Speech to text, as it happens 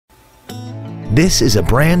This is a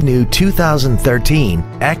brand new 2013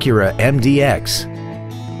 Acura MDX.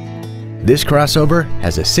 This crossover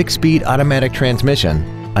has a 6-speed automatic transmission,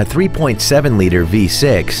 a 3.7-liter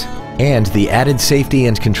V6, and the added safety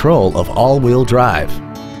and control of all-wheel drive.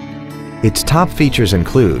 Its top features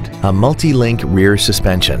include a multi-link rear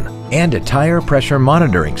suspension and a tire pressure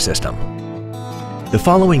monitoring system. The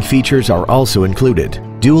following features are also included: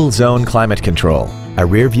 dual-zone climate control, a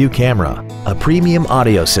rear-view camera, a premium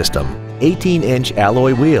audio system, 18-inch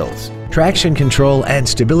alloy wheels, traction control and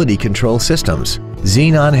stability control systems,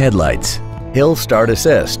 xenon headlights, hill start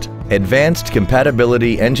assist, advanced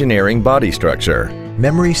compatibility engineering body structure,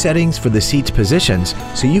 memory settings for the seat's positions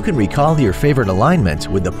so you can recall your favorite alignments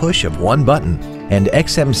with the push of one button, and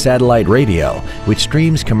XM satellite radio, which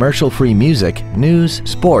streams commercial-free music, news,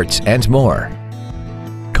 sports, and more.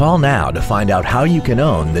 Call now to find out how you can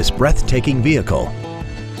own this breathtaking vehicle.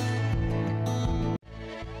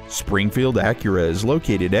 Springfield Acura is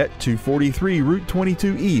located at 243 Route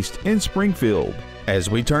 22 East in Springfield. As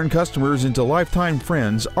we turn customers into lifetime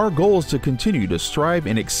friends, our goal is to continue to strive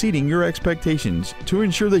in exceeding your expectations to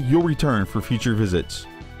ensure that you'll return for future visits.